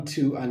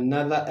to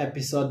another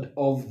episode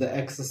of the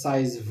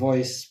Exercise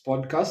Voice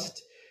podcast.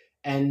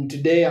 And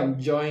today I'm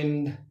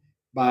joined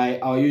by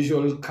our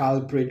usual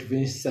culprit,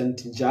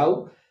 Vincent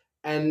Jau.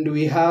 And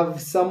we have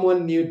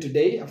someone new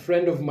today, a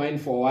friend of mine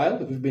for a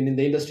while. We've been in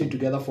the industry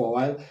together for a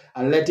while.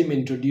 I'll let him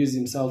introduce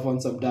himself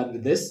once I'm done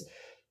with this.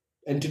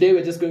 And today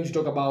we're just going to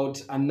talk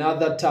about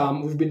another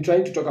term. We've been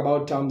trying to talk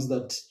about terms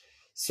that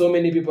so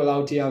many people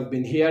out here have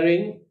been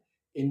hearing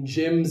in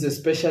gyms,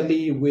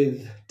 especially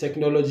with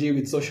technology,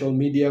 with social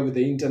media, with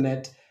the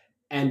internet,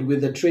 and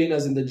with the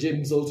trainers in the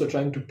gyms also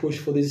trying to push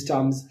for these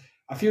terms.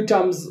 A few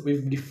terms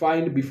we've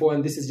defined before,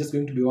 and this is just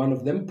going to be one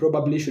of them.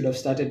 Probably should have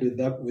started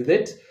with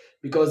it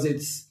because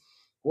it's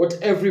what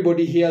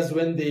everybody hears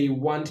when they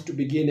want to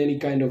begin any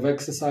kind of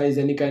exercise,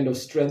 any kind of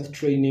strength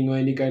training, or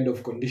any kind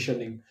of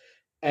conditioning.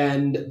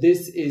 And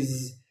this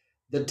is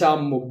the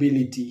term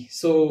mobility.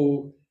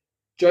 So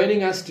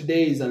joining us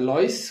today is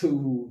Alois,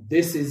 who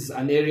this is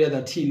an area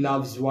that he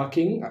loves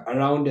working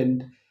around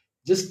and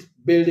just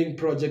building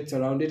projects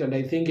around it. And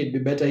I think it'd be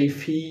better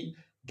if he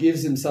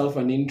gives himself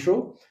an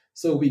intro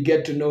so we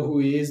get to know who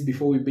he is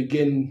before we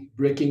begin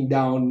breaking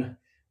down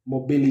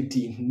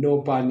mobility,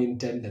 no pun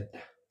intended.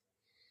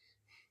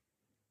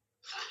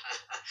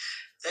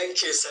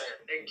 Thank you, sir.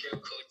 Thank you,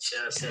 Coach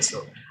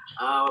Cecil.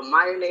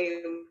 My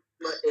name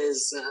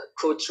is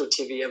Coach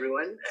TV,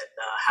 everyone, and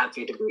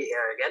happy to be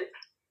here again,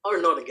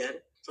 or not again,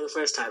 for the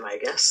first time, I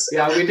guess.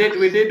 Yeah, we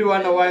did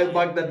one a while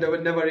back that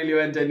never really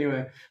went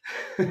anywhere.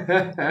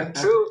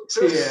 True.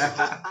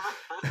 Yeah.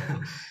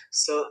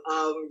 So,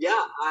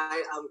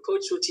 I am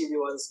Coach TV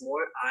once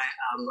more. I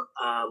am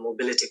a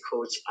mobility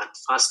coach at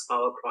Fast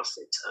Power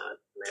CrossFit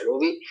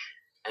Nairobi,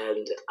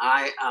 and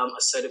I am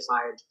a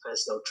certified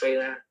personal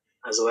trainer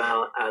as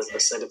well as a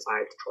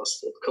certified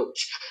CrossFit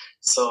coach.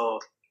 So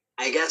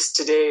I guess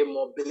today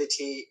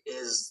mobility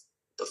is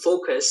the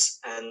focus,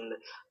 and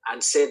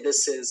I'd say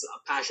this is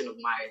a passion of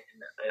mine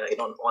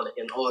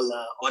in all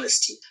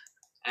honesty.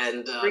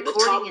 And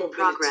recording in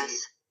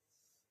progress.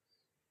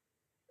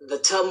 The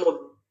term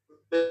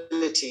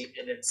mobility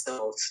in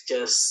itself,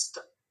 just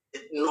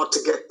not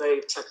to get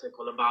very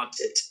technical about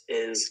it,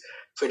 is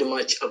pretty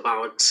much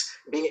about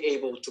being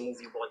able to move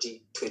your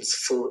body to its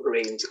full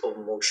range of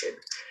motion.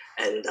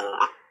 And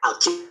I'll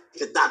keep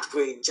it that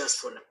way just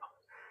for now.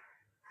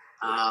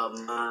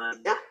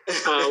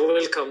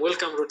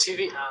 Welcome,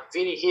 RoTV.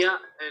 Vinny here,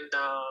 and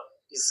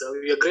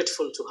we are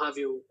grateful to have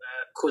you,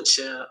 Coach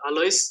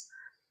Alois.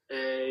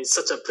 It's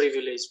such a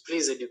privilege.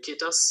 Please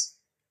educate us.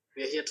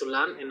 We are here to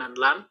learn and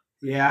unlearn.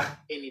 Yeah.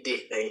 Any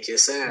day. Thank you,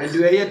 sir. And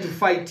we are here to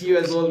fight you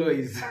as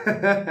always.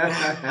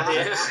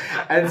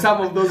 And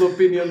some of those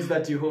opinions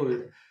that you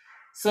hold.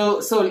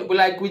 So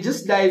we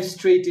just dive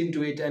straight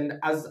into it, and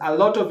as a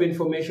lot of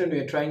information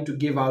we're trying to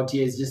give out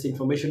here is just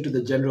information to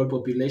the general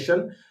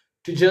population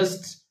to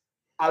just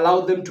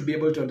allow them to be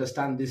able to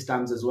understand these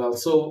terms as well.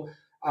 So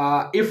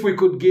if we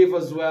could give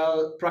as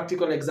well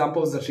practical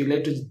examples that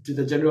relate to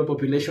the general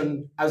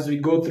population as we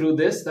go through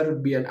this, that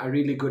would be a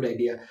really good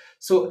idea.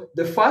 So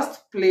the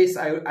first place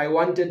I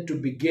wanted to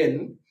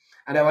begin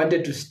and I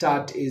wanted to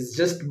start is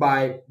just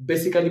by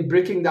basically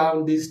breaking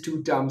down these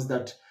two terms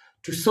that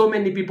to so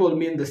many people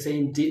mean the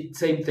same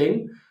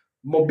thing,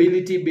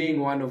 mobility being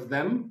one of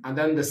them, and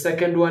then the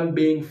second one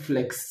being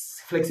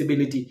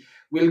flexibility.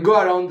 We'll go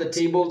around the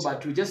table,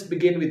 but we just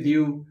begin with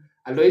you,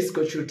 Alois,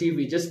 Coach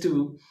TV, just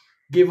to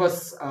give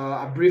us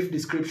a brief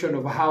description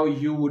of how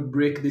you would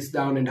break this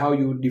down and how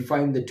you would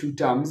define the two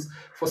terms.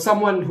 For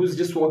someone who's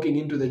just walking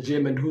into the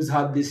gym and who's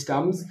had these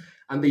terms,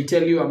 and they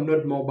tell you, I'm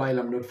not mobile,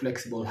 I'm not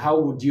flexible, how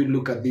would you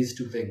look at these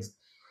two things?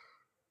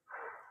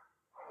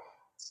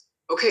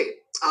 Okay.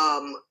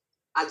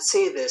 I'd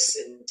say this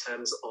in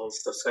terms of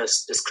the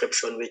first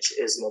description, which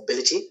is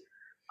mobility.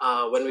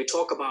 When we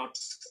talk about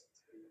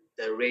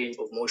the range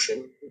of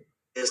motion,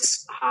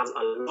 this has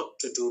a lot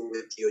to do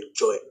with your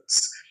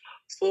joints.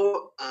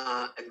 For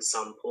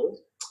example,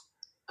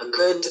 a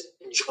good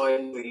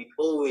joint we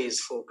always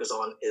focus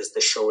on is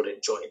the shoulder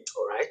joint,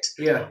 all right?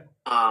 Yeah.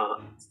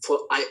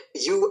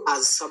 You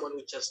as someone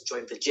who just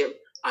joined the gym,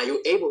 are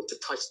you able to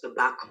touch the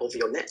back of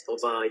your neck,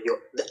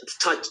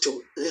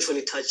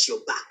 literally touch your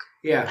back?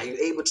 Yeah. Are you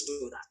able to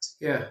do that?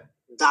 Yeah.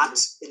 That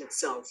in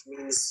itself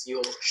means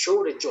your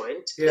shoulder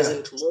joint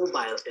isn't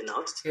mobile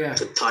enough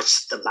to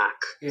touch the back,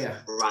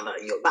 rather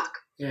your back.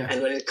 Yeah.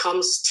 And when it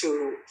comes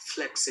to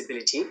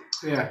flexibility,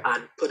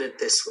 I'd put it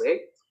this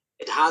way,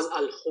 it has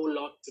a whole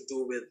lot to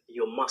do with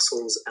your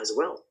muscles as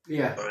well.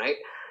 Yeah. All right.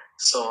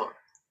 So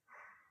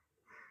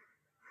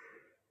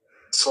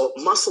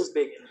muscles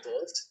being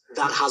involved,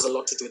 that has a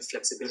lot to do with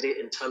flexibility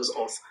in terms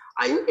of,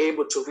 are you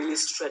able to really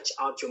stretch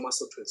out your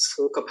muscle to its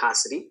full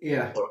capacity?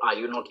 Yeah. Or are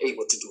you not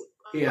able to do it?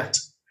 Yeah. Right?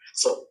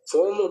 So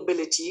for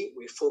mobility,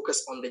 we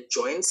focus on the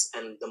joints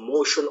and the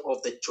motion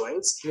of the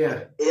joints.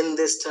 Yeah. In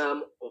this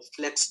term of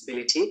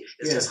flexibility,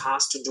 it just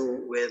has to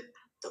do with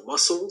the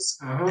muscles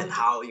and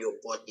how your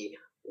body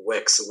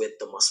works with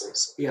the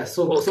muscles. Yeah.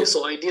 So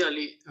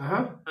ideally,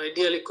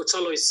 Coach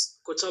Alois,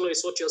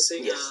 what you're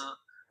saying,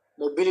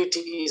 mobility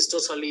is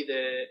totally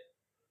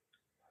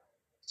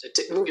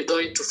move your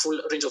joint to full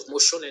range of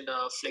motion, and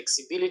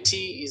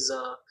flexibility is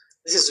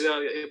this is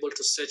where you're able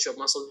to stretch your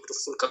muscle to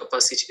full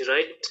capacity,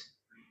 right?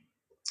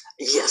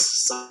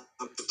 Yes, to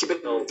keep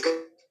it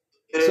okay.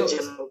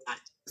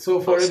 So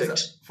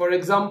for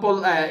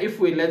example, if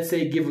we, let's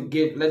say,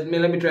 let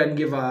me try and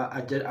give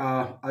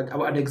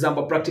an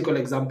example, practical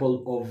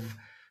example of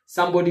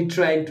somebody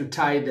trying to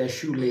tie their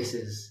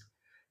shoelaces.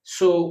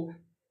 So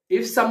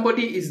if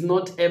somebody is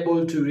not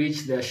able to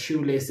reach their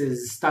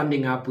shoelaces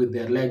standing up with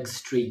their legs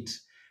straight,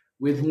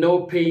 with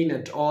no pain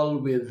at all,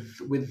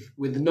 with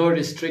no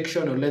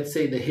restriction, or let's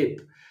say the hip,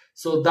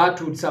 so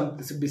that would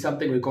be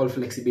something we call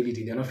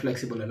flexibility. They're not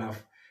flexible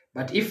enough.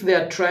 But if they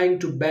are trying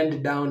to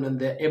bend down and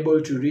they're able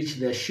to reach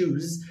their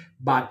shoes,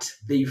 but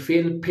they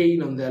feel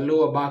pain on their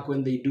lower back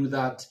when they do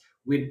that,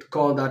 we'd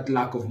call that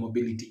lack of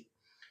mobility.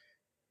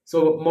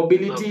 So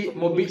mobility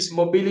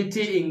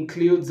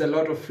includes a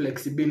lot of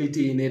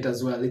flexibility in it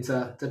as well. It's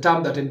a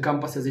term that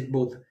encompasses it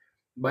both,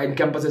 but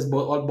encompasses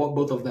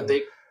both of them.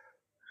 They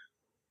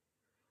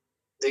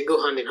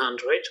go hand in hand,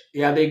 right?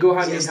 Yeah, they go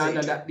hand in hand,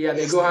 and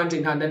they go hand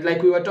in hand. And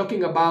like we were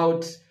talking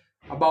about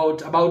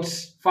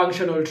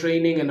functional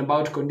training and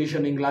about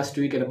conditioning last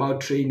week and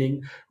about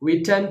training,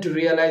 we tend to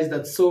realize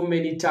that so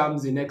many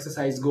terms in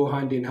exercise go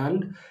hand in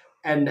hand.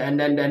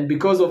 And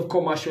because of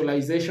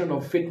commercialization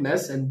of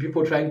fitness and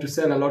people trying to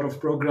sell a lot of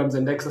programs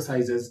and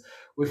exercises,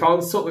 we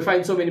find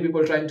so many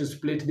people trying to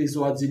split these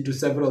words into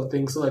several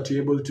things so that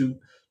you're able to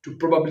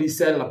probably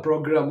sell a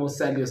program or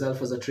sell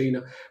yourself as a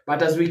trainer.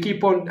 But as we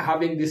keep on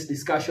having this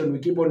discussion, we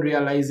keep on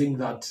realizing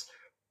that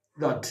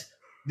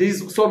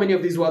so many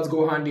of these words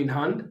go hand in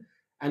hand.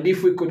 And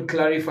if we could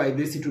clarify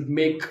this, it would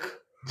make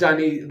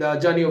the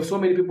journey of so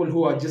many people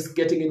who are just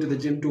getting into the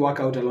gym to work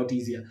out a lot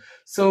easier.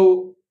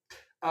 So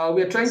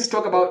we're trying to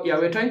talk about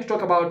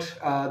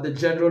the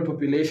general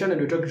population, and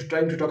we're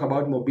trying to talk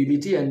about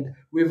mobility, and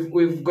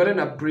we've gotten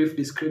a brief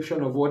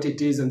description of what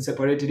it is and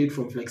separated it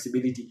from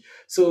flexibility.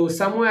 So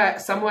somewhere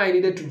I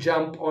needed to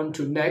jump on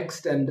to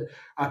next, and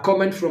a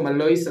comment from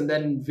Alois, and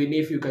then Vinny,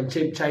 if you can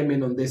chime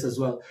in on this as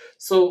well.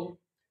 So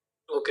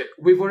okay,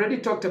 we've already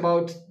talked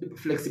about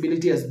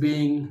flexibility as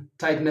being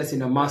tightness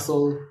in a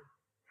muscle,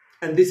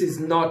 and this is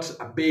not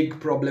a big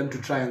problem to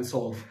try and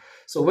solve.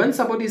 So when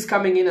somebody is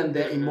coming in and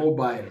they're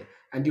immobile,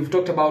 and you've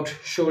talked about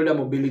shoulder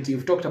mobility,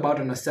 you've talked about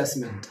an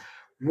assessment,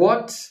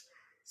 what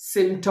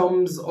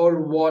symptoms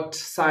or what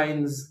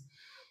signs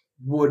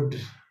would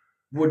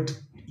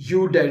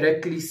you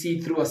directly see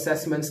through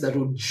assessments that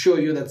would show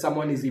you that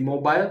someone is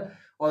immobile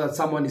or that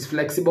someone is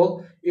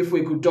flexible? If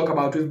we could talk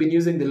about, we've been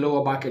using the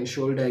lower back and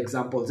shoulder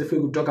examples. If we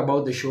could talk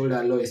about the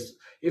shoulder, Lois,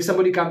 if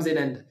somebody comes in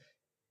and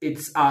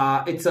it's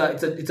a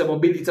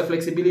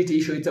flexibility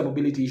issue, it's a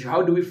mobility issue,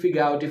 how do we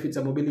figure out if it's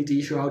a mobility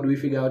issue? How do we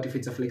figure out if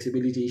it's a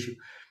flexibility issue?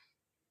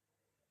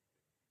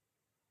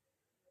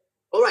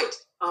 All right.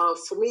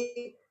 For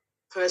me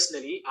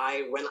personally,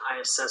 when I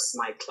assess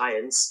my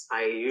clients,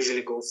 I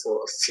usually go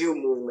for a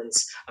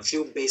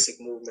few basic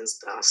movements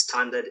that are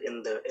standard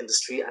in the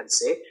industry, I'd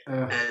say.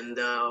 And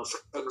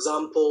for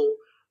example,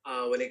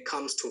 when it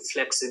comes to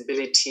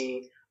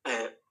flexibility,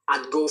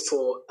 I'd go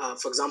for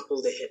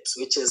example, the hips,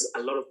 which is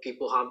a lot of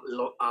people have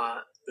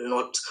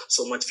not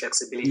so much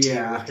flexibility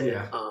with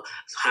the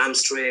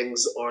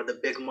hamstrings or the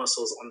big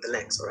muscles on the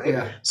legs, right?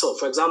 Yeah. So,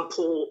 for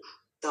example,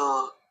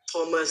 the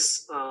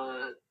Thomas,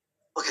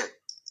 okay,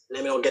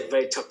 let me not get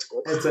very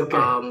tactical. It's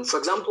okay. For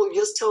example,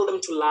 just tell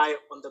them to lie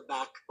on their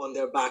back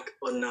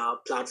on a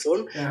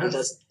platform, and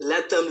just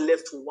let them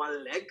lift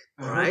one leg,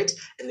 all right?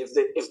 And if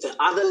the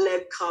other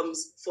leg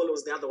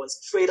follows the other one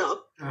straight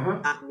up,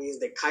 that means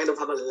they kind of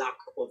have a lack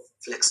of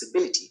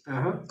flexibility,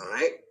 all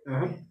right?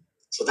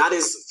 So that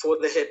is for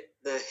the hip.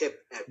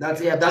 That's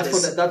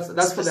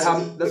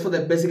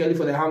basically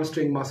for the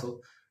hamstring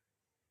muscle.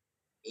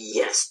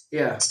 Yes.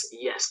 Yeah.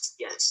 Yes.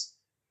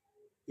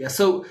 Yeah.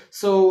 So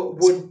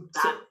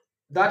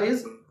that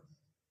is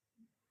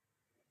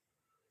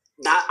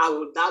that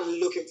I'm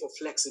looking for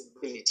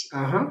flexibility.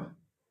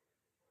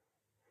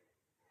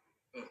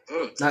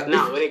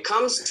 Now, when it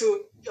comes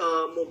to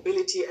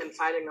mobility and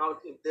finding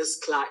out if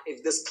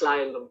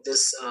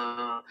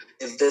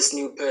this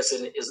new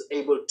person is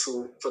able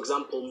to, for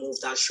example, move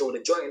that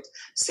shoulder joint,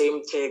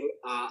 same thing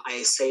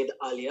I said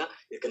earlier,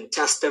 you can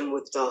test them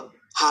with the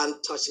hand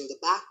touching the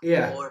back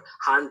or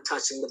hand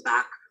touching the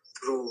back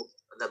through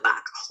the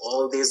back.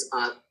 All these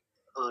are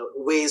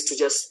ways to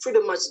just pretty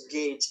much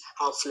gauge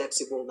how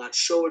flexible that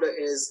shoulder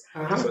is.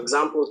 For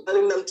example,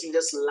 telling them to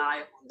just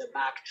lie on the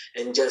back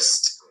and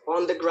just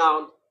on the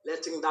ground,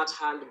 letting that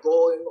hand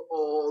going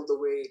all the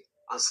way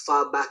as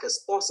far back as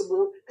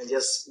possible, and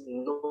just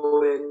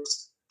knowing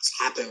what's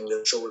happening with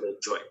the shoulder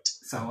joint.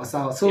 So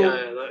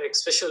yeah,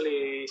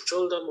 especially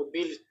shoulder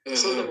mobility.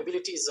 Shoulder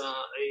mobility is a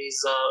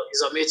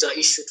major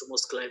issue to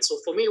most clients. So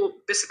for me,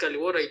 basically,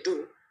 what I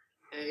do,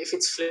 if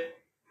it's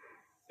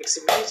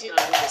flexibility,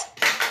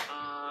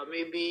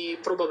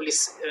 probably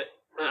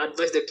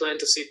advise the client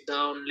to sit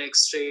down, legs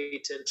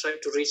straight, and try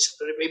to reach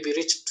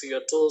to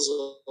your toes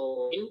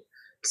or in.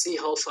 See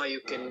how far you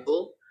can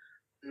go.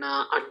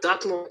 Now, at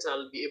that moment,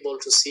 I'll be able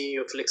to see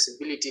your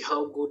flexibility.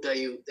 How good are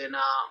you? Then,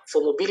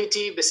 for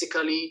mobility,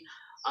 basically,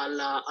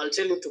 I'll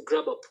tell you to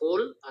grab a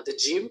pole at the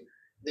gym.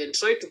 Then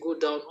try to go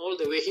down all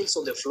the way, heels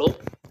on the floor.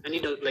 I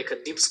need like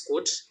a deep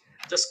squat.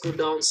 Just go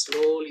down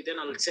slowly. Then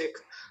I'll check.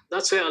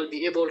 That's where I'll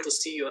be able to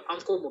see your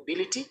ankle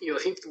mobility, your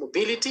hip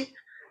mobility,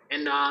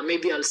 and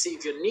maybe I'll see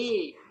if your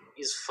knee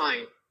is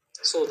fine.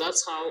 So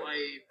that's how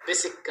I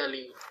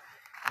basically,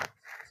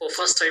 for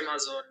first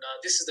timers on,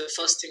 this is the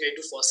first thing I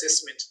do for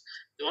assessment.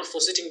 The one for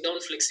sitting down,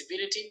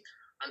 flexibility,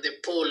 and the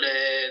pole,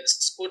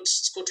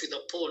 squat with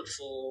a pole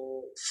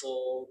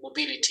for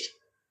mobility.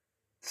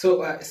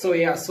 So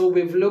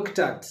we've looked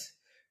at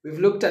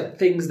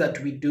things that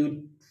we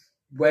do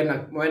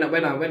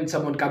when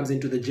someone comes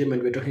into the gym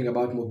and we're talking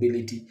about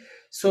mobility.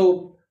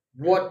 So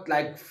what,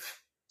 like,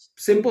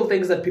 simple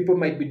things that people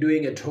might be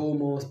doing at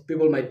home or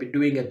people might be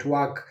doing at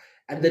work,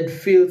 and then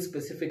feel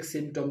specific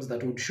symptoms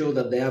that would show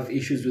that they have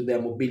issues with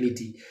their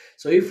mobility.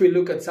 So if we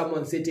look at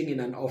someone sitting in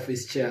an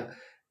office chair,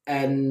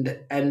 and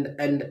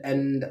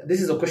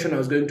this is a question I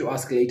was going to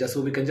ask later,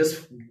 so we can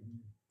just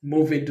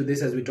move into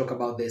this as we talk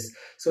about this.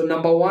 So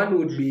number one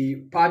would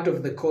be part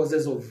of the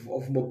causes of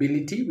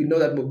mobility. We know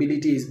that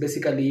mobility is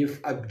basically if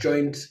a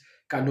joint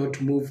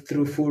cannot move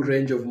through full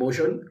range of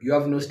motion, you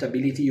have no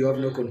stability, you have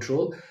no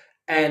control,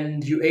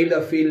 and you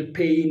either feel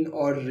pain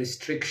or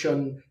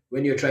restriction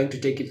when you're trying to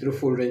take it through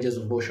full ranges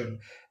of motion.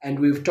 And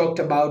we've talked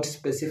about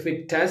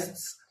specific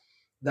tests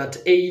that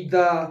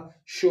either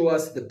show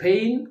us the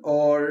pain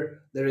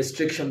or the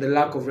restriction, the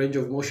lack of range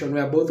of motion,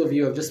 where both of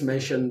you have just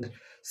mentioned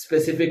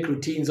specific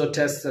routines or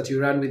tests that you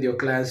run with your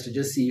clients to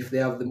just see if they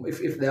have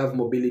if they have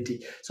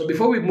mobility. So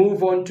before we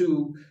move on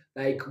to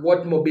like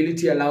what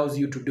mobility allows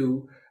you to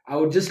do, I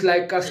would just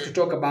like us to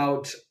talk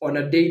about on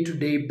a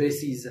day-to-day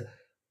basis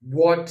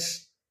what,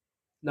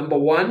 number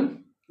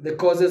one, the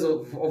causes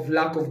of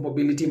lack of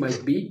mobility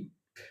might be,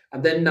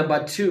 and then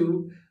number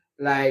two,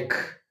 like,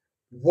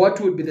 what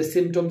would be the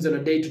symptoms in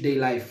a day-to-day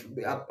life,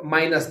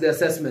 minus the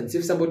assessments.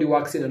 If somebody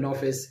works in an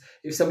office,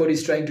 if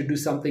somebody's trying to do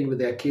something with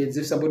their kids,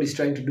 if somebody's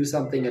trying to do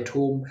something at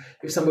home,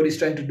 if somebody's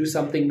trying to do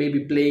something,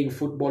 maybe playing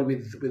football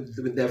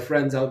with their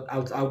friends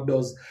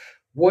outdoors,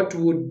 what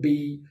would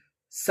be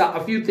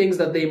a few things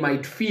that they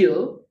might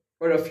feel,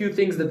 or a few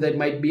things that they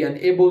might be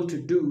unable to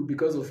do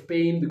because of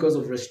pain, because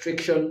of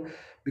restriction,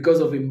 because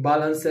of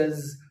imbalances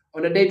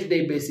on a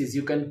day-to-day basis.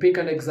 You can pick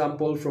an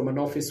example from an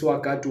office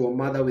worker to a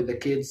mother with the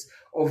kids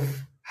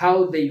of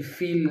how they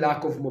feel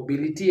lack of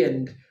mobility,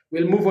 and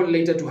we'll move on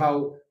later to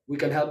how we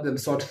can help them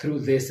sort through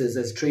this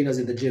as trainers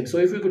in the gym. So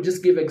if we could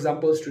just give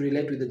examples to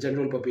relate with the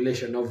general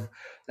population of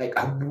like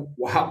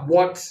how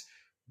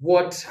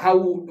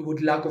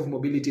would lack of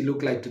mobility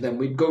look like to them.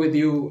 We'd go with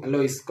you,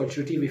 Alois, Coach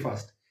TV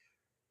first.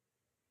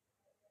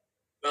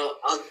 Well,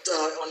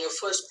 on your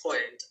first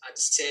point, I'd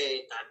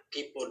say that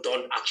people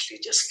don't actually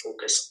just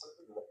focus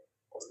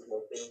on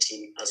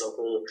mobility as a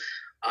whole.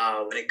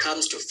 When it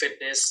comes to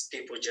fitness,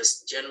 people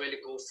just generally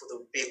go for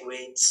the big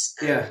weights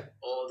and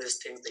all these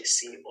things they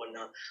see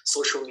on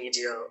social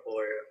media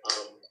or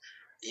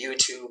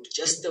YouTube,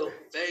 just the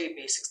very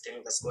basic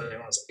thing that's going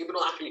on. So people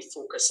don't actually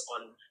focus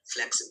on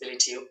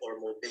flexibility or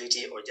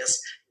mobility or just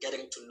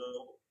getting to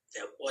know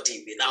their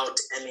body without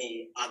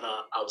any other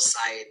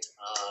outside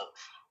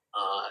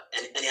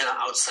any other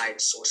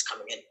outside source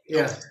coming in.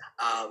 Yeah.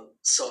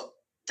 So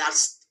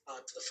that's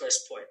the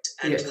first point.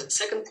 And the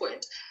second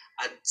point,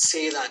 I'd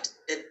say that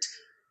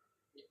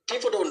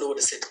people don't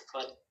notice it,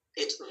 but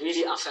it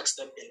really affects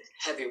them in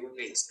heavy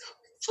ways.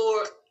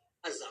 For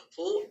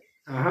example,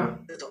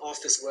 the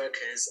office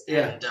workers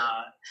and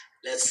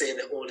let's say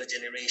the older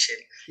generation,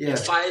 you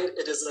find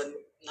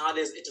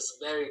nowadays it is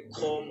very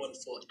common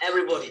for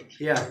everybody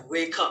to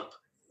wake up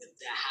with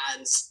their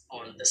hands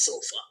on the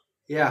sofa.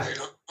 Yeah. You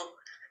know?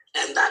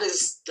 And that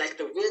is like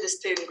the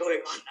weirdest thing going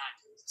on now.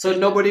 So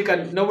nobody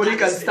can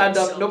stand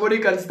up. Nobody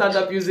can stand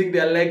up using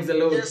their legs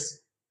alone.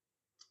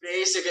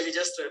 Basically,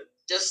 just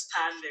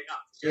standing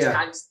up.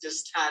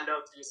 Just stand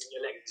up using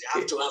your legs. You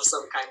have to have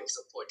some kind of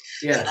support.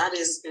 Yeah. And that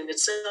is in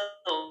itself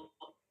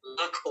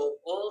lack of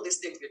all these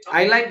things we're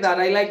talking about.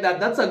 I like that.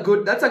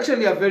 That's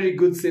actually a very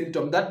good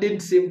symptom. That didn't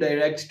seem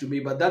direct to me,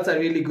 but that's a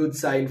really good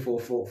sign for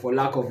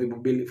lack of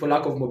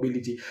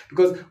mobility.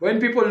 Because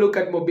when people look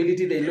at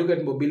mobility, they look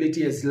at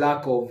mobility as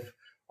lack of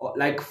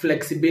like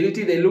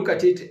flexibility. They look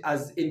at it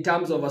as in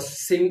terms of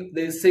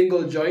the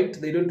single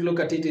joint. They don't look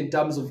at it in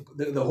terms of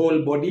the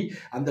whole body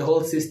and the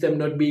whole system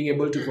not being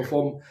able to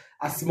perform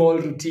a small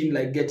routine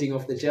like getting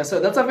off the chair. So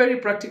that's a very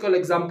practical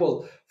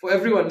example for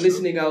everyone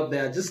listening out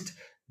there. Just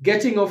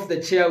getting off the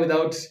chair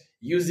without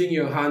using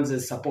your hands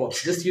as support,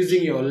 just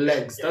using your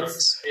legs.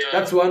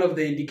 That's one of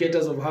the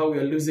indicators of how we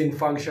are losing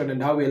function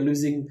and how we are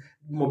losing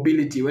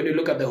mobility when you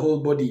look at the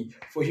whole body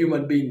for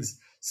human beings.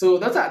 So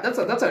that's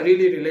a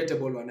really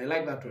relatable one. I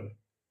like that one.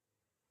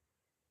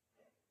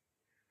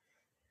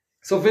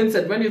 So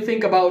Vincent, when you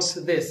think about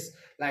this,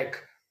 like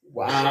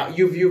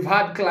you've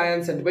had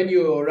clients, and when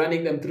you're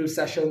running them through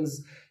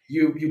sessions,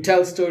 you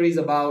tell stories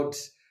about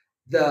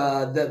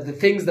the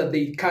things that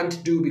they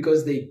can't do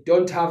because they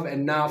don't have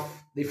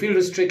enough they feel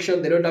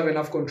restriction, they don't have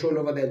enough control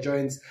over their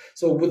joints.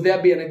 So would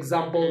there be an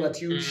example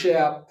that you'd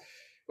share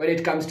when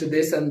it comes to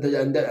this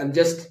and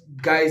just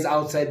guys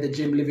outside the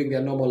gym living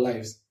their normal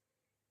lives?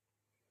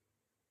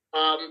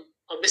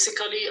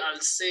 Basically,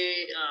 I'll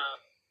say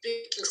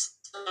picking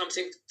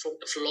something from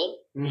the floor.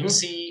 You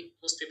see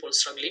most people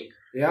struggling.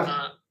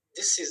 Yeah.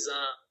 This is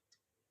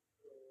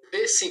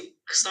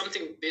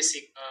something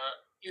basic.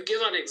 You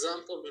gave an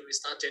example when we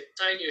started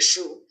tying your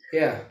shoe.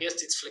 Yeah.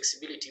 Yes, it's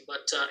flexibility,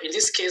 but in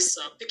this case,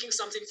 picking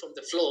something from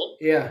the floor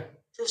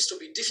proves to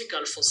be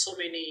difficult for so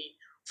many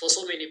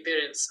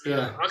parents.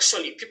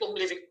 Actually, people who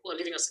are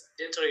living a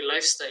sedentary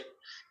lifestyle,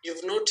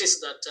 you've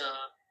noticed that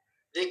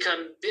they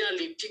can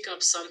barely pick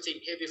up something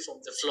heavy from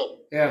the floor.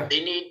 Yeah.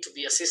 They need to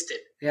be assisted.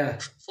 Yeah.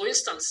 For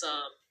instance,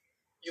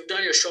 you've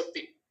done your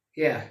shopping.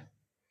 Yeah.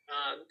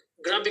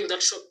 Grabbing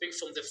that shopping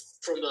from the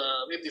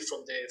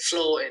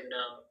floor and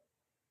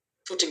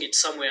putting it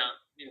somewhere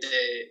in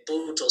the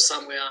boot or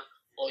somewhere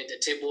or in the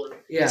table.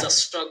 It's a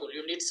struggle.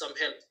 You need some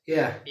help.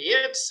 Yeah.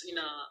 Yet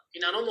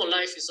in a normal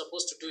life, you're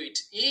supposed to do it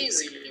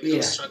easily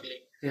without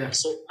struggling. Yeah.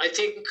 So I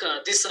think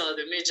these are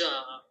the major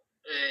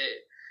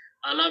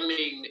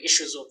alarming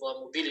issues of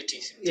mobility.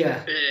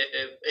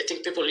 I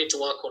think people need to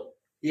work on.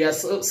 Yeah,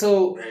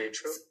 so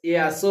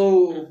yeah,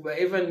 so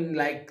even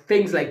like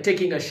things like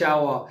taking a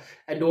shower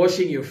and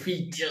washing your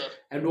feet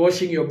and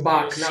washing your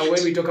back. Now,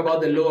 when we talk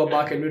about the lower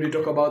back and when we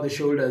talk about the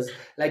shoulders,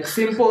 like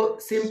simple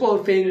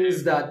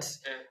things that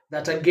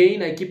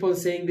again, I keep on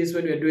saying this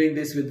when we're doing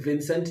this with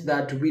Vincent,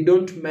 that we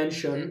don't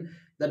mention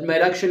that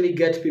might actually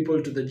get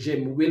people to the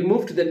gym. We'll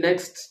move to the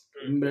next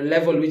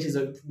level, which is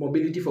a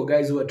mobility for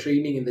guys who are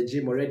training in the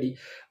gym already.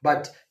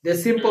 But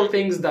there's simple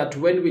things that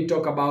when we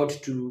talk about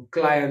to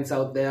clients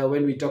out there,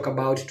 when we talk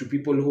about to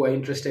people who are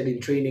interested in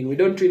training, we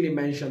don't really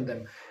mention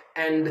them.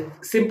 And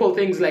simple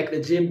things like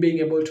the gym being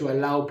able to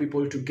allow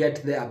people to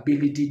get the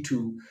ability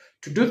to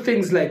do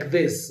things like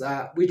this,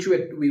 which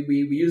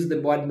we use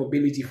the word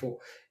mobility for.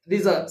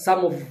 These are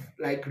some of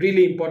like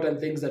really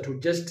important things that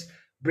would just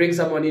bring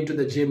someone into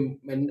the gym,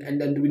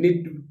 and we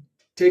need to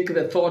take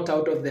the thought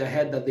out of their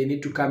head that they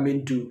need to come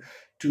into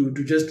to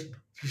just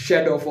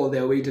shed off all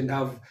their weight and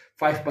have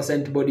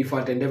 5% body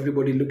fat and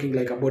everybody looking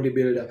like a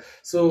bodybuilder.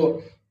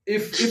 So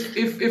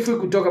if we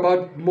could talk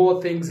about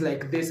more things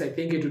like this, I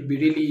think it would be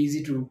really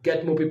easy to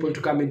get more people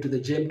to come into the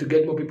gym, to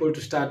get more people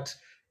to start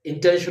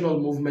intentional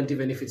movement,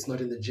 even if it's not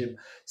in the gym.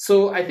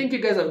 So I think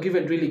you guys have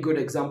given really good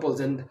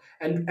examples, and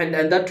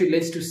that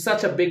relates to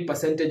such a big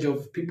percentage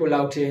of people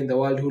out here in the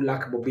world who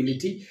lack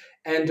mobility.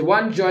 And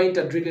one joint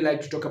I'd really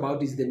like to talk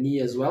about is the knee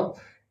as well.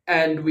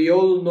 And we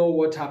all know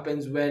what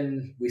happens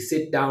when we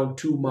sit down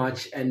too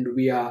much and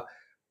we're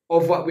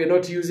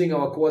not using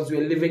our quads.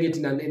 We're leaving it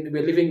in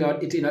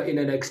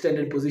an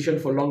extended position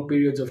for long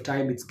periods of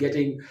time. It's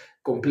getting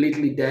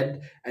completely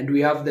dead, and we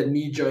have the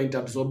knee joint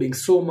absorbing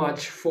so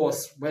much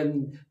force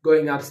when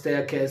going up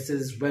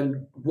staircases,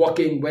 when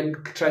walking, when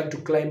trying to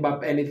climb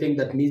up anything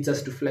that needs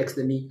us to flex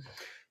the knee.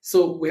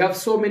 So we have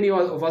so many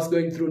of us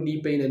going through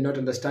knee pain and not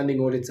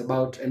understanding what it's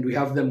about, and we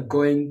have them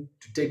going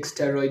to take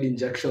steroid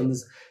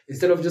injections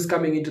instead of just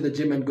coming into the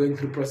gym and going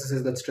through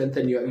processes that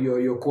strengthen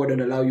your quad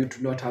and allow you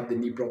to not have the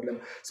knee problem.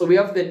 So we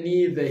have the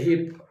knee, the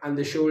hip, and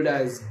the shoulder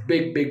as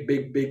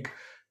big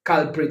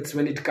culprits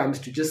when it comes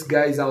to just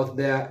guys out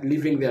there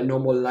living their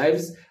normal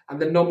lives. And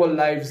the normal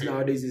lives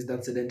nowadays is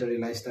that sedentary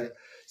lifestyle.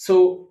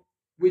 So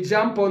we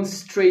jump on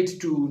straight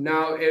to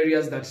now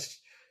areas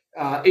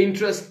that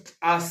interest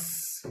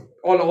us,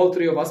 all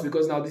three of us,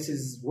 because now this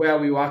is where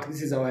we work,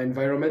 this is our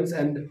environments,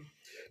 and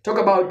talk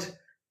about,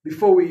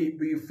 before we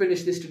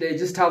finish this today,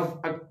 just have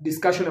a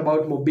discussion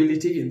about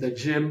mobility in the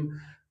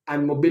gym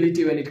and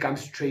mobility when it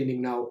comes to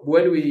training. Now,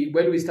 when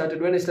I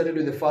started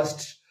with the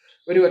first,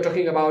 when you were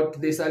talking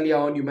about this earlier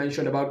on, you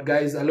mentioned about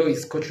guys,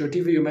 Alois, Coach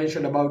TV, you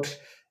mentioned about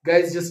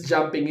guys just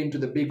jumping into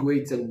the big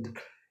weights and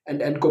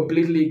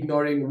completely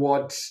ignoring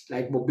what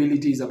like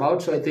mobility is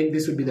about. So I think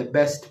this would be the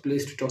best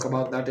place to talk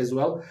about that as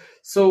well.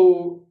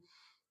 So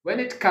when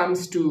it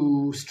comes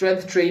to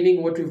strength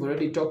training, what we've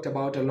already talked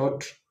about a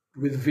lot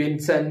with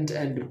Vincent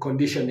and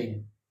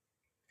conditioning,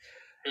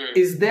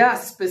 is there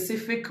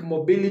specific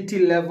mobility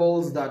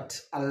levels that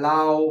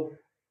allow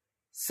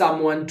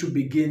someone to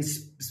begin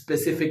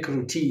specific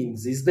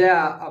routines? Is there,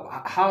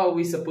 how are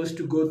we supposed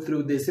to go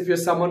through this? If you're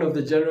someone of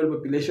the general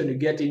population, you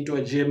get into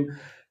a gym,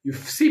 you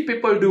see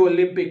people do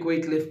Olympic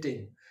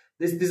weightlifting.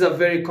 These are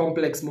very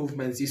complex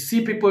movements. You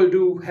see people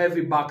do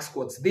heavy back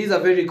squats. These are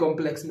very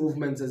complex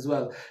movements as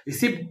well. You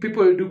see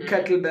people do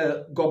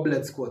kettlebell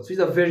goblet squats. These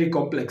are very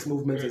complex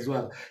movements as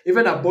well.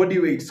 Even a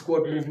bodyweight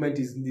squat movement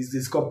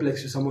is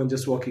complex to someone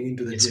just walking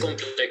into the gym.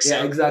 It's complex.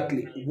 Yeah,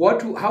 exactly.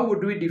 How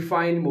would we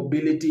define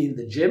mobility in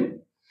the gym?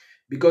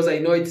 Because I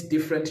know it's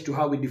different to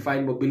how we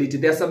define mobility.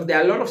 There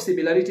are a lot of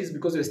similarities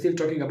because we're still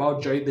talking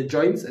about the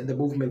joints and the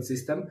movement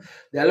system.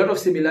 There are a lot of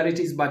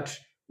similarities, but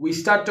we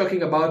start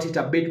talking about it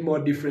a bit more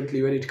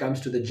differently when it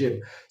comes to the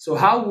gym. So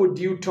how would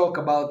you talk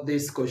about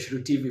this, Coach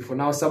Rutivi, for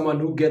now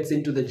someone who gets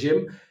into the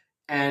gym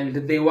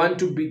and they want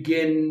to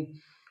begin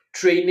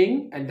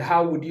training, and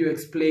how would you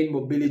explain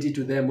mobility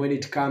to them when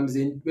it comes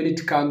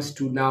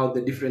to now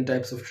the different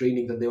types of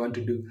training that they want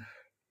to do?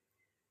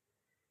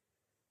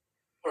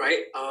 All right.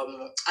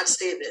 I'd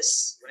say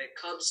this when it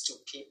comes to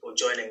people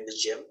joining the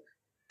gym,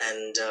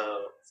 and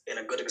in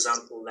a good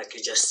example, like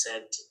you just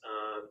said,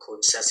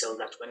 Coach Cecil,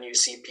 that when you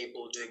see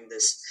people doing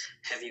this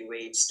heavy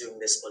weights, doing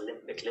this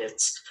Olympic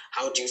lifts,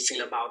 how do you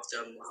feel about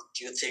them?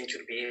 Do you think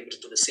you'd be able to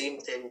do the same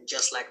thing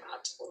just like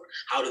that, or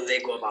how do they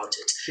go about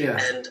it? Yeah.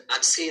 And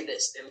I'd say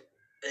this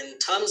in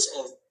terms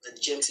of the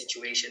gym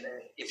situation,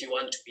 and if you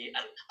want to be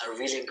a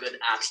really good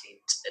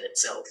athlete in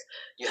itself,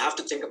 you have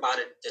to think about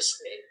it this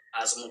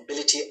way: as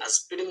mobility,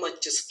 as pretty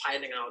much just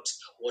finding out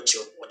what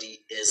your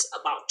body is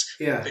about.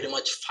 Yeah. Pretty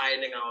much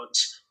finding out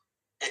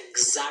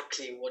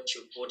exactly what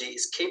your body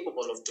is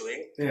capable of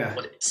doing, Yeah.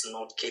 what it's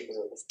not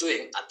capable of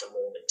doing at the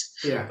moment.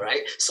 Yeah.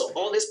 Right? So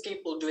all these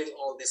people doing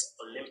all this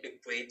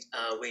Olympic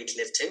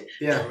weightlifting,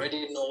 Yeah. they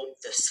already know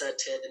the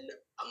certain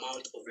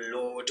amount of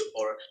load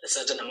or a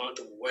certain amount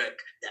of work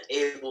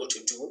they're able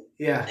to do.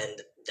 Yeah.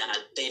 And that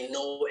they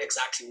know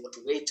exactly what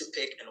weight to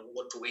pick and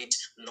what weight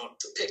not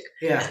to pick.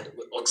 Yeah.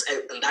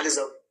 And that is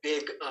a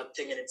big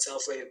thing in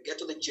itself, where you get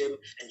to the gym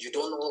and you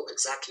don't know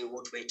exactly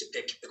what weight to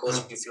pick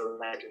because you feel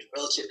like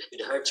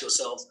you'd hurt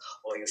yourself,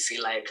 or you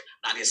feel like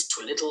that is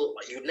too little,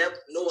 or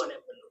no one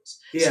ever knows.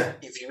 Yeah. So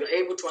if you're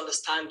able to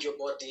understand your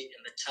body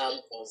in the term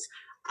of,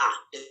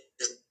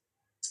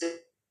 is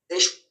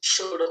this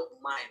shoulder of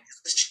mine,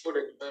 is this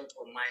shoulder joint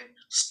of mine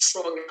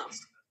strong enough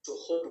to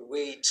hold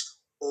weight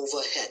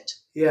overhead?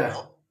 Yeah. You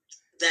know?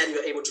 Then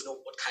you're able to know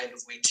what kind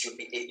of weight you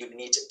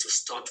need to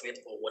start with,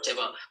 or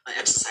whatever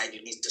exercise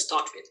you need to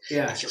start with.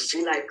 Yeah. If you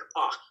feel like,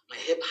 my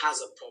hip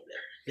has a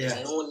problem,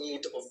 there's no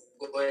need of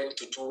going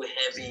to do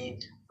heavy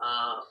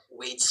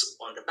weights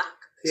on the back.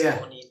 There's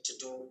no need to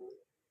do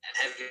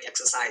heavy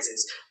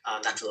exercises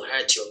that will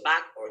hurt your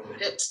back or your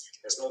hips.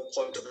 There's no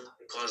point of that,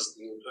 because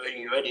you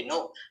already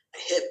know a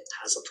hip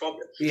has a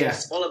problem. Yeah.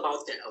 It's all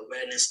about the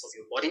awareness of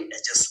your body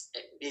and just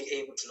being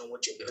able to know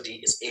what your body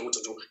is able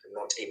to do and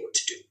not able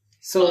to do.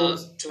 So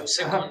to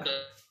second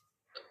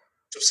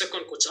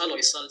Coach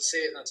Alois, I'll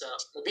say that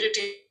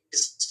mobility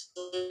is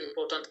so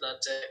important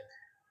that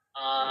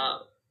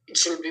it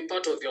should be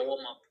part of your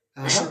warm-up.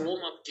 You should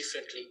warm up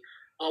differently.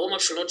 Our warm-up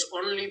should not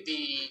only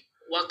be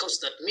workouts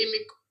that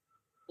mimic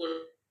what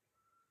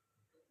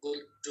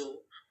we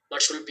do,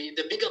 but should be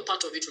the bigger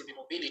part of it will be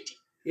mobility.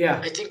 Yeah.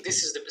 I think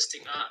this is the best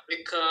thing.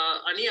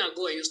 A year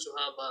ago, I used to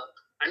have a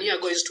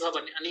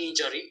knee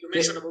injury. You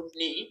mentioned about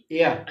knee.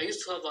 Yeah. I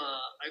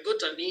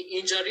got a knee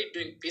injury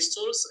doing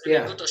pistols, and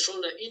I got a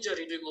shoulder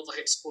injury doing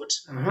overhead squat.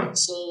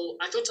 So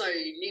I thought I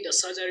need a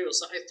surgery, or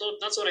so.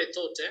 That's what I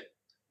thought.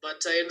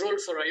 But I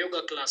enrolled for a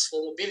yoga class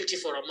for mobility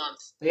for a month.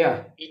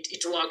 Yeah.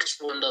 It worked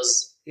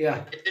wonders.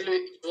 Yeah.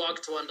 It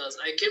worked wonders.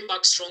 I came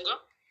back stronger,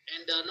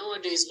 and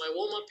nowadays my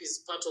warm up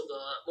is part of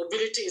the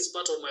mobility is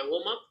part of my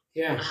warm up.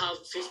 Yeah. I have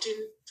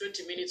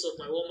 15-20 minutes of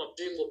my warm up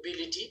doing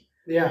mobility.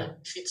 Yeah.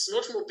 If it's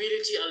not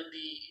mobility,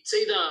 it's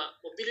either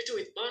mobility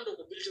with band or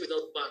mobility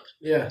without band.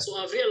 Yeah. So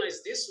I've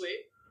realized this way,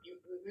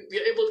 we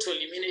are able to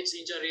eliminate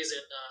injuries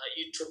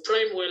and to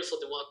prime well for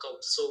the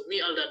workout. So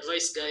me, I'll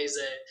advise guys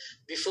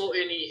before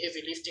any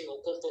heavy lifting or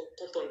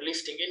compound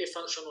lifting, any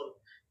functional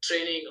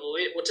training or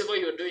whatever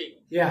you're doing.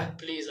 Yeah.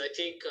 Please, I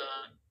think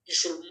you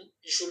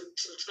should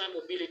try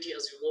mobility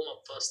as you warm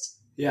up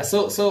first. Yeah.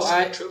 So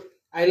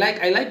I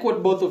like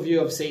what both of you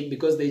have said,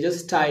 because they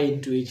just tie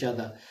into each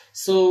other.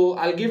 So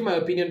I'll give my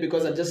opinion,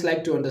 because I just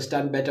like to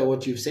understand better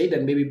what you've said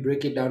and maybe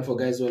break it down for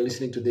guys who are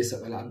listening to this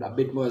a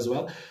bit more as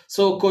well.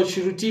 So Coach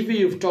Rutivi,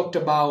 you've talked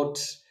about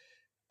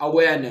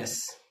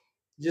awareness,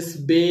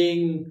 just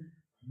being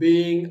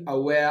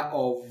aware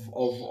of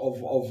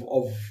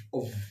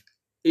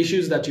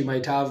issues that you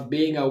might have,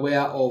 being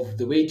aware of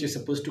the weight you're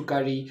supposed to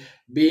carry,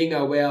 being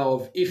aware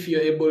of if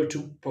you're able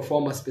to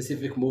perform a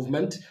specific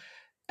movement.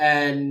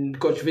 And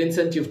Coach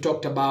Vincent, you've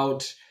talked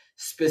about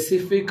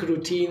specific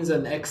routines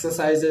and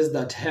exercises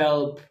that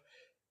help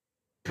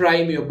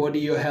prime your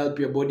body, or help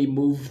your body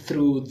move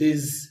through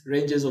these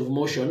ranges of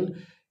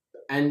motion,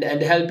 and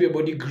help your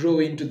body grow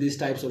into these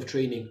types of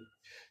training.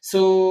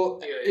 So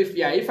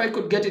if I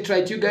could get it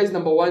right, you guys,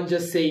 number one,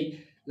 just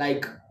say,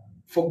 like,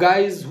 for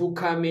guys who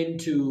come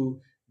into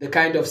the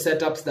kind of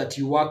setups that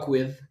you work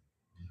with,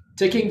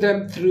 taking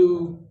them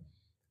through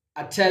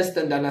a test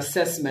and an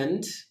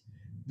assessment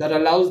that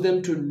allows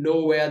them to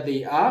know where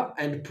they are,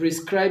 and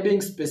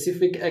prescribing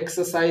specific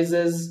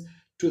exercises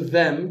to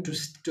them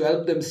to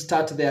help them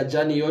start their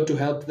journey, or to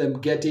help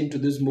them get into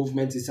these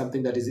movements, is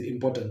something that is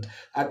important.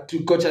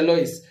 To Coach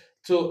Alois,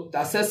 so the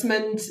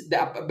assessment,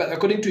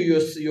 according to your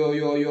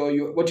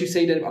what you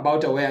said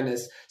about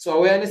awareness. So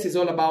awareness is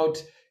all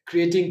about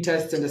creating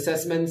tests and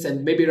assessments,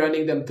 and maybe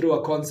running them through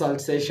a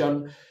consult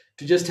session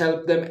to just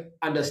help them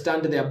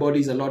understand their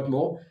bodies a lot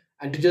more,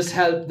 and to just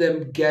help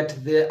them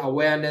get the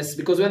awareness,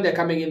 because when they're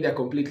coming in, they're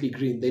completely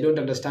green. They don't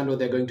understand what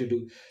they're going to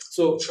do.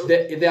 So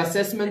the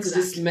assessments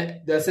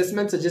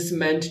are just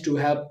meant to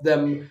help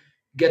them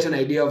get an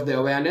idea of the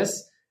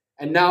awareness.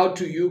 And now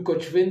to you,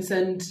 Coach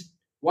Vincent,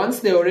 once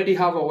they already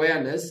have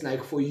awareness,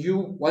 like for you,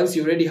 once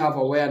you already have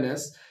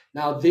awareness,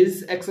 now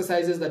these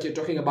exercises that you're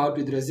talking about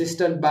with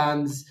resistant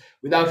bands,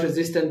 without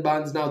resistant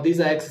bands, now these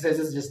are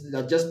exercises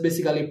that just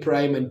basically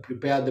prime and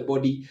prepare the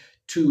body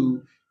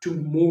to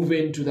move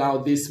into now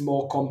these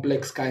more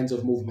complex kinds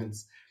of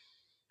movements.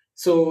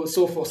 So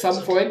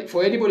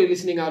for anybody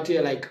listening out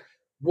here, like,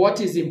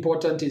 what is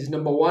important is,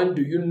 number one,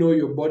 do you know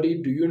your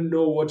body? Do you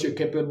know what you're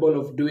capable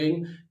of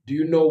doing? Do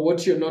you know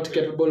what you're not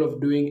capable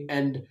of doing?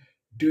 And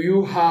do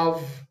you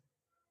have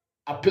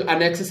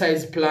an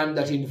exercise plan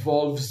that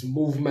involves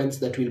movements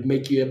that will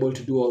make you able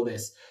to do all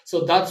this?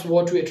 So that's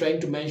what we're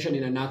trying to mention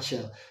in a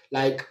nutshell.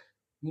 Like,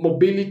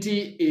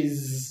 mobility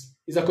is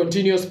a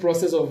continuous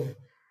process of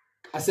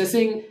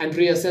assessing and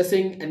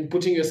reassessing and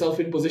putting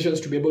yourself in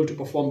positions to be able to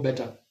perform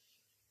better.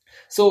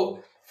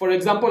 So, for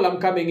example, I'm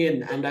coming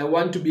in and I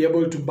want to be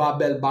able to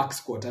barbell back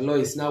squat.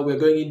 Alois, now we're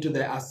going into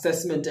the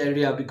assessment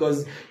area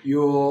because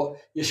you're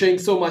showing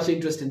so much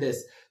interest in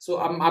this. So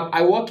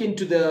I walk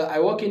into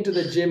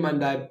the gym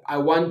and I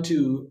want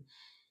to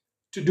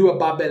do a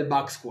barbell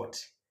back squat.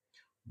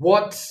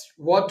 What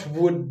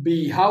would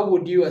be, how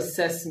would you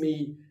assess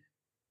me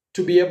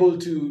to be able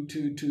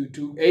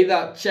to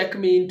either check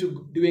me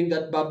into doing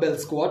that barbell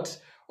squat,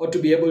 or to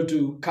be able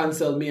to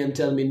cancel me and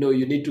tell me, no,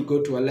 you need to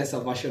go to a lesser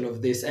version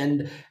of this?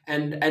 And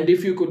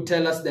if you could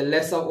tell us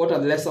what are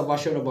the lesser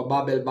version of a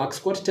barbell back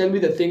squat, tell me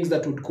the things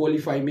that would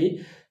qualify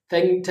me,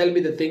 then tell me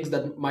the things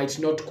that might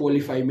not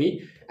qualify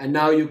me, and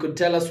now you could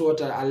tell us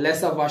what a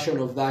lesser version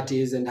of that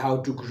is and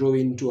how to grow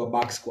into a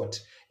back squat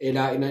in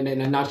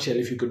a nutshell,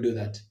 if you could do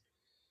that.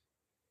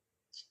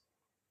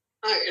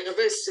 In a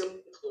very simple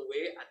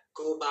way, I'd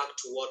go back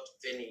to what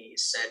Vinny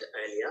said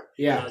earlier.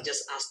 Yeah. And I'll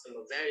just ask them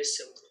a very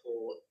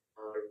simple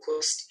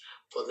request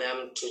for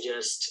them to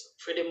just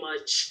pretty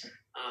much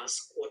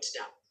squat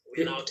down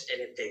without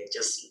anything.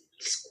 Just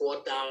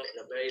squat down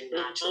in a very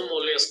natural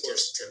way,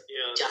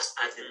 just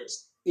as it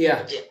is.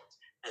 Yeah.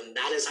 And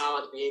that is how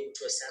I'd be able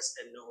to assess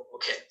and know,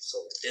 okay, so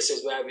this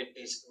is where we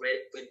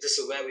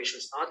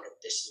should start, and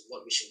this is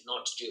what we should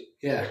not do.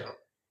 Yeah. You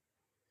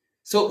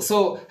know?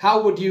 So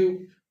how would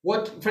you,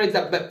 what, for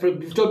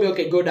example, you told me,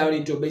 okay, go down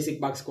into a basic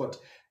back squat,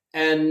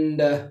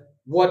 and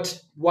what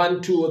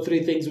 1, 2, or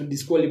 3 things would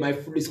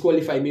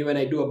disqualify me when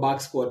I do a back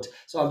squat?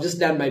 So I've just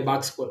done my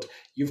back squat.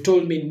 You've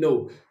told me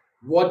no.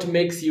 What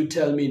makes you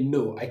tell me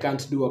no, I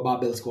can't do a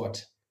barbell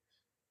squat?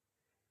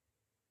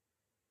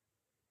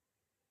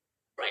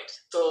 Right.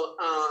 So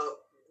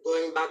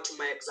going back to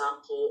my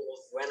example of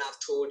when I've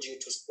told you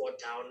to squat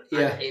down,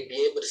 I'd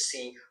be able to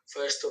see,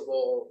 first of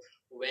all,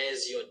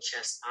 where's your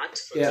chest at?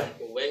 For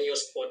example, when you're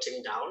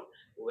squatting down,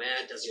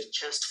 where does your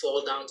chest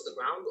fall down to the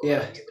ground? Or are you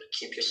able to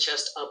keep your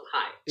chest up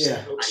high?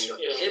 Are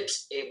your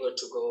hips able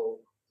to go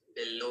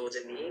below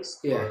the knees?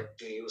 Or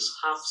do you use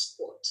half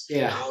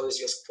squat? How is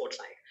your squat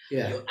like?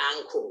 Your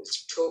ankles,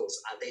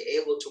 toes, are they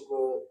able to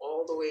go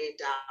all the way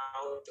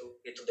down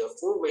to the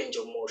full range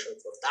of motion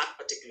for that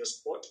particular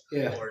squat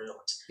or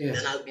not?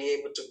 Then I'll be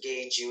able to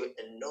gauge you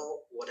and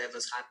know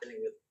whatever's happening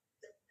with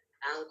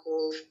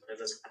ankle,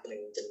 whatever's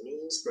happening with the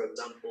knees. For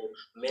example,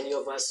 many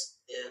of us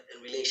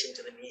in relation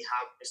to the knee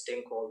have this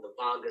thing called the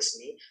valgus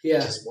knee,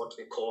 which is what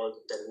we call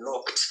the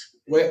locked.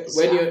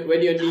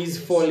 When your knees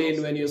fall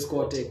in when you're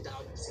squatting.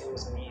 Down, you see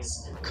those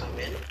knees come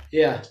in.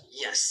 Yes.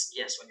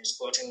 When you're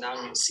squatting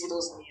down, you see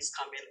those knees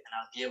come in, and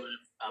I'll be able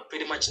to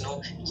pretty much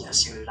know,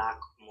 yes, you lack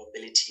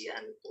mobility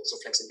and also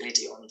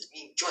flexibility on the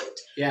knee joint.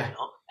 You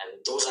know? And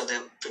those are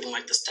pretty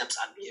much the steps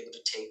I'd be able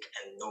to take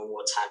and know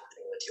what's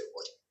happening with your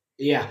body.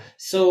 Yeah.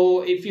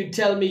 So if you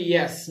tell me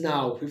yes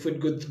now, if we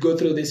could go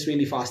through this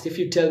really fast, if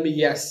you tell me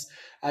yes,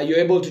 you're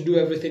able to do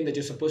everything that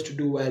you're supposed to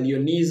do well. Your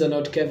knees are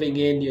not caving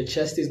in, your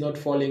chest is not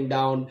falling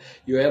down,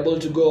 you're able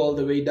to go all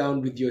the way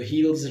down with your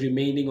heels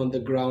remaining on the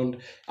ground.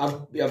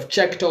 I've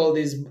checked all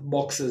these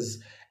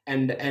boxes,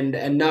 and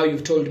now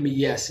you've told me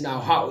yes.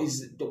 Now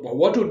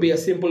what would be a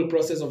simple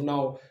process of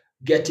now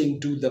getting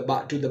to the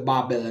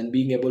barbell and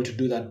being able to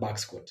do that back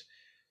squat?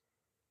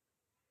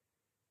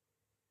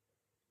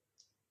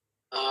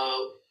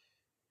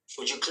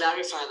 Would you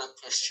clarify that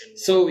question?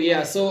 So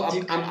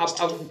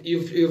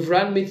you've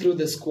run me through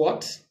the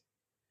squat,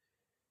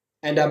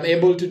 and I'm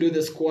able to do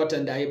the squat,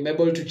 and I'm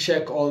able to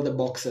check all the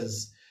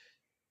boxes.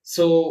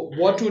 So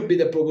what would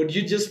be would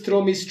you just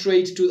throw me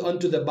straight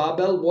onto the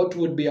barbell? What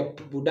would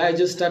would I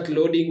just start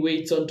loading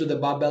weights onto the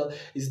barbell?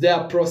 Is there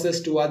a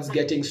process towards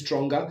getting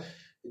stronger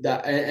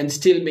and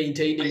still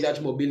maintaining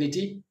that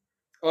mobility,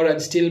 or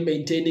still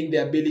maintaining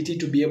the ability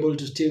to be able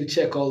to still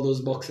check all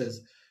those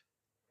boxes?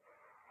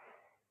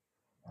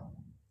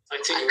 I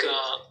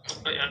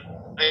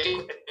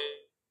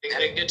think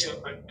I get your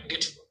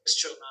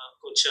question,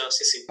 Coach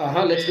Sisi.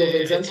 Let's go,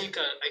 Vincent. I think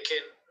I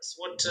can.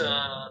 What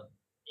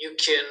you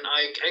can,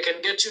 I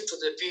can get you to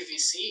the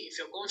PVC if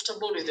you're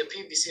comfortable with the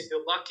PVC. If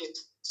your back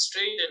is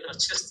straight and your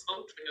chest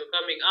out when you're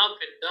coming up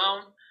and down,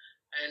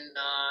 and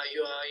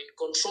you are in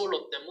control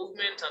of the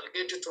movement, I'll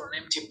get you to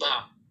an empty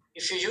bar.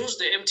 If you use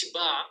the empty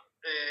bar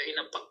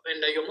and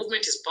your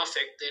movement is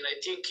perfect, then I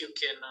think you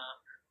can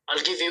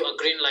I'll give you a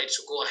green light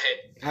to go ahead.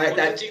 What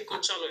do you think,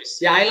 Coach Alois?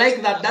 Yeah, I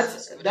like that.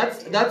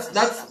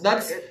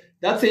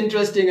 That's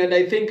interesting. And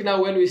I think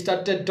now when we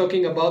started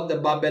talking about the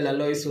barbell,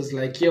 Alois was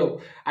like, yo,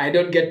 I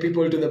don't get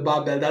people to the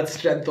barbell. That's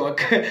strength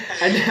work.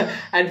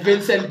 and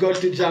Vincent got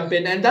to jump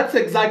in. And that's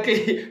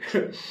exactly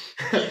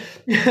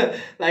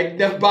like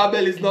the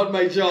barbell is not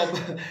my job.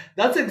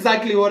 That's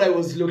exactly what I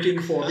was looking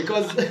for,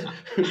 because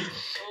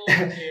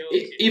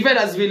even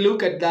as we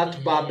look at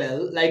that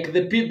barbell, like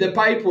the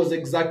pipe was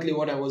exactly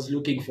what I was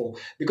looking for,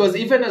 because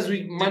even as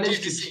we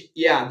managed to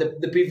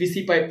the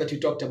PVC pipe that you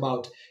talked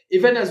about,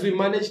 even as we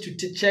managed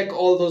to check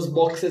all those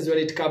boxes when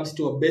it comes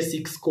to a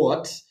basic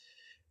squat,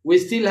 we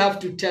still have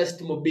to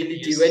test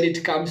mobility when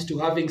it comes to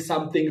having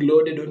something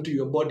loaded onto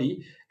your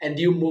body and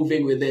you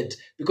moving with it,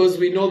 because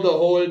we know the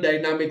whole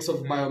dynamics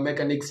of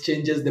biomechanics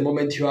changes the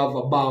moment you have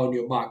a bar on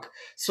your back.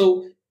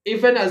 So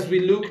even as we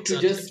look to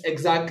just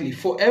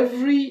for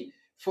every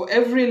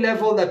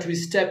level that we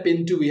step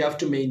into, we have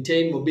to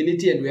maintain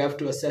mobility and we have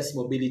to assess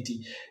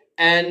mobility,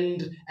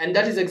 and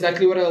that is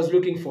exactly what I was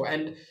looking for.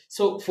 And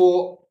so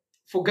for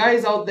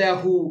guys out there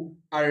who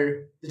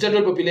are the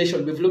general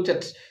population, we've looked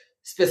at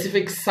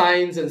specific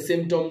signs and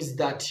symptoms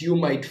that you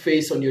might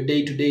face on your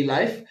day-to-day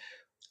life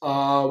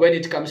when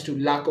it comes to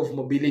lack of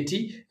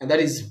mobility, and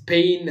that is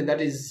pain, and that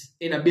is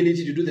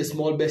inability to do the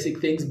small basic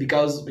things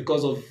because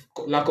of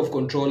lack of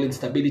control,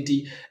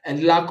 instability,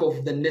 and lack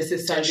of the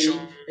necessary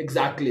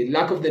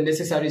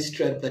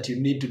strength that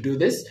you need to do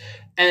this.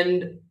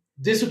 And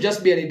this would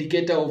just be an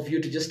indicator of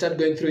you to just start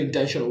going through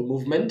intentional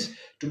movement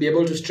to be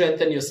able to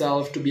strengthen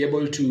yourself, to be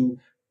able to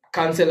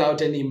cancel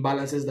out any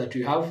imbalances that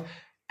you have.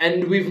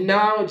 And we've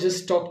now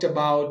just talked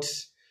about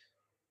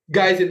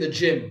guys in the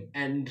gym,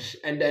 and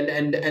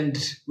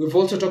we've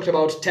also talked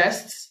about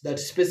tests that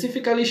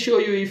specifically show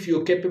you if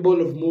you're capable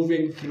of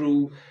moving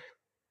through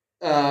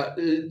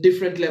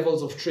different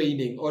levels of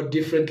training or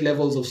different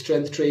levels of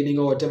strength training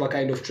or whatever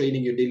kind of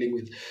training you're dealing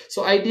with.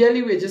 So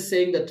ideally, we're just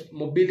saying that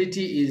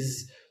mobility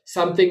is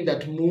something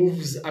that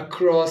moves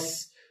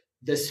across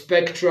the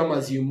spectrum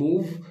as you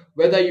move,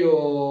 whether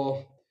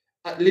you're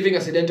living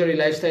a sedentary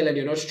lifestyle and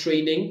you're not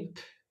training,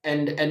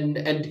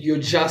 and you're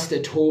just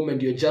at home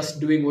and you're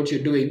just doing what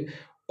you're doing,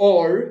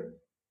 or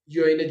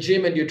you're in a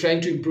gym and you're trying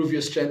to improve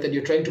your strength and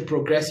you're trying to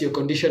progress your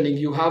conditioning,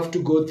 you have to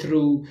go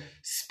through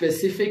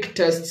specific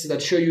tests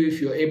that show you if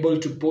you're able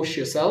to push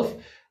yourself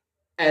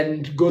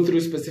and go through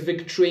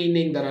specific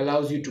training that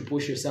allows you to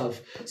push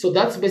yourself. So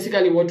that's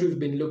basically what we've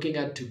been looking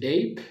at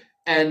today.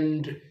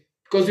 And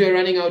because we are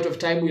running out of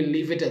time, we'll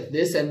leave it at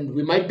this, and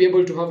we might be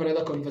able to have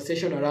another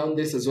conversation around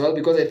this as well,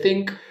 because I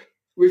think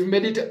we've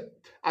made it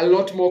a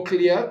lot more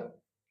clear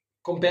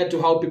compared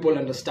to how people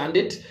understand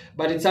it,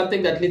 but it's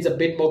something that needs a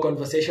bit more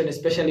conversation,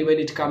 especially when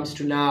it comes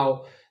to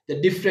now the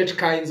different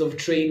kinds of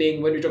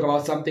training. When we talk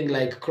about something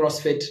like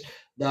CrossFit,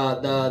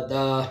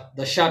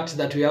 the shirt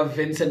that we have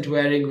Vincent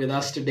wearing with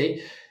us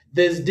today,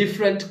 there's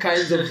different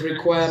kinds of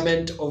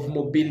requirement of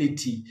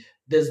mobility.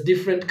 There's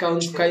different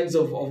kinds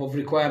of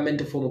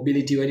requirement for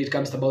mobility when it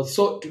comes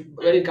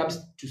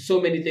to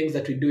so many things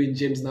that we do in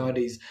gyms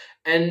nowadays.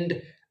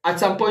 And at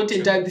some point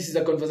in time, this is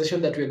a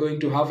conversation that we're going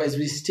to have as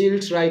we still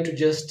try to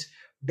just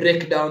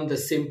break down the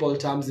simple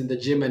terms in the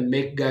gym and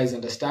make guys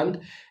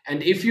understand.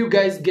 And if you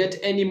guys get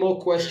any more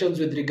questions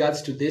with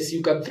regards to this,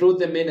 you can throw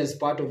them in as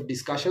part of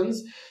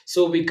discussions,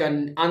 so we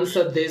can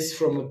answer this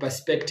from a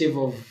perspective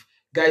of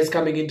guys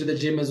coming into the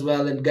gym as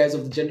well, and guys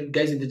in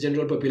the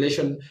general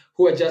population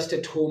who are just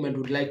at home and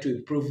would like to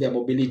improve their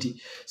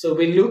mobility. So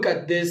we look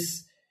at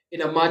this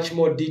in a much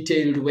more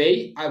detailed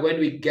way when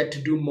we get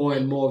to do more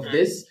and more of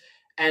this.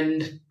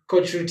 And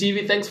Coach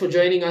Rutivi, thanks for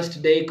joining us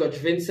today. Coach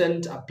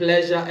Vincent, a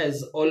pleasure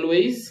as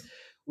always.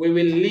 We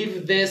will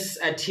leave this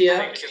at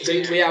here.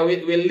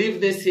 We'll leave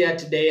this here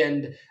today.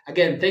 And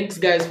again, thanks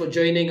guys for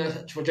joining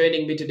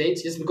me today.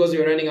 It's just because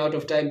we're running out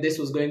of time, this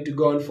was going to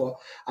go on for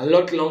a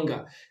lot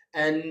longer.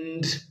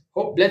 And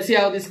let's see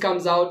how this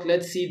comes out.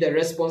 Let's see the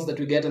response that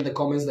we get and the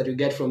comments that we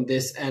get from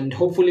this. And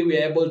hopefully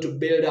we're able to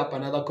build up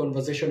another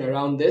conversation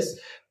around this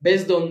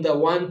based on the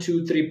 1,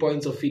 2, 3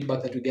 points of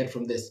feedback that we get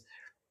from this.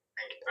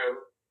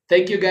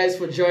 Thank you guys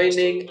for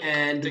joining,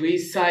 and we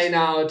sign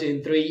out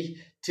in 3,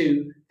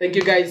 2. Thank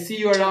you guys. See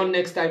you around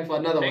next time for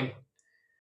another one.